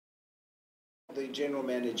The general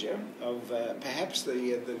manager of perhaps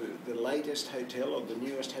the latest hotel or the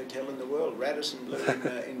newest hotel in the world,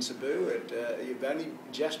 RadissonBlu in Cebu. You've only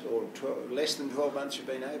less than 12 months you've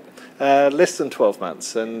been open. Less than 12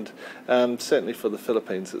 months, and certainly for the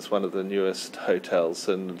Philippines it's one of the newest hotels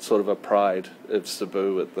and sort of a pride of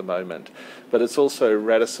Cebu at the moment. But it's also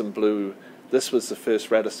RadissonBlu. This was the first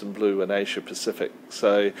RadissonBlu in Asia Pacific,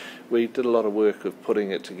 so we did a lot of work of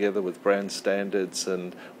putting it together with brand standards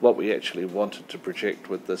and what we actually wanted to project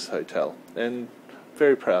with this hotel, and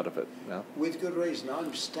very proud of it now. With good reason.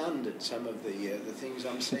 I'm stunned at some of the things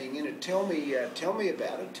I'm seeing in it. Tell me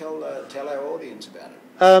about it. Tell our audience about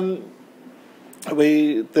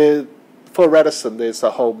it. For Radisson, there's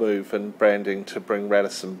a whole move in branding to bring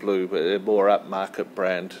RadissonBlu, a more upmarket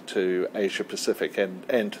brand, to Asia Pacific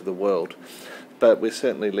and to the world. But we're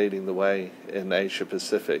certainly leading the way in Asia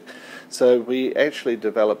Pacific. So we actually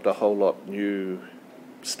developed a whole lot new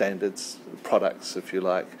standards, products, if you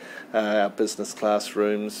like, our business class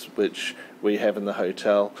rooms, which we have in the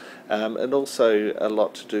hotel, and also a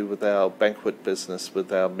lot to do with our banquet business,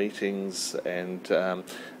 with our meetings and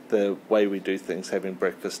the way we do things, having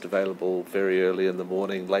breakfast available very early in the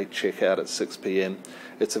morning, late checkout at 6 p.m.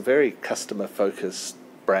 It's a very customer-focused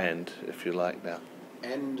brand, if you like, now.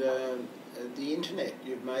 And the internet,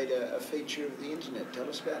 you've made a feature of the internet. Tell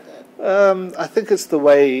us about that. I think it's the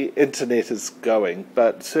way internet is going,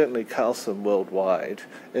 but certainly Carlson worldwide,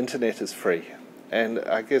 internet is free. And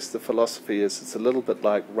I guess the philosophy is it's a little bit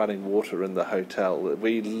like running water in the hotel.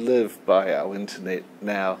 We live by our internet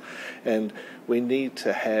now, and we need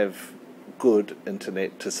to have good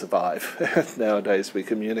internet to survive. Nowadays we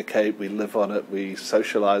communicate, we live on it, we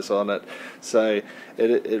socialise on it, so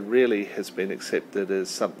it really has been accepted as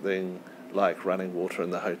something like running water in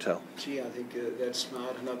the hotel. Gee, I think that's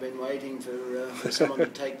smart, and I've been waiting for someone to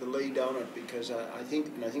take the lead on it, because I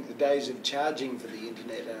think the days of charging for the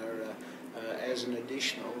internet are as an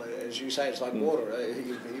additional, as you say, it's like water.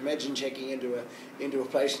 You imagine checking into a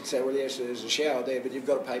place and say, well, yes, there's a shower there, but you've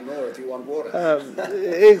got to pay more if you want water.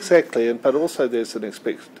 Exactly, but also there's an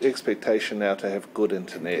expectation now to have good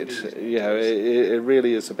internet. You know, it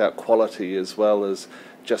really is about quality as well as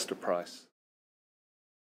just a price.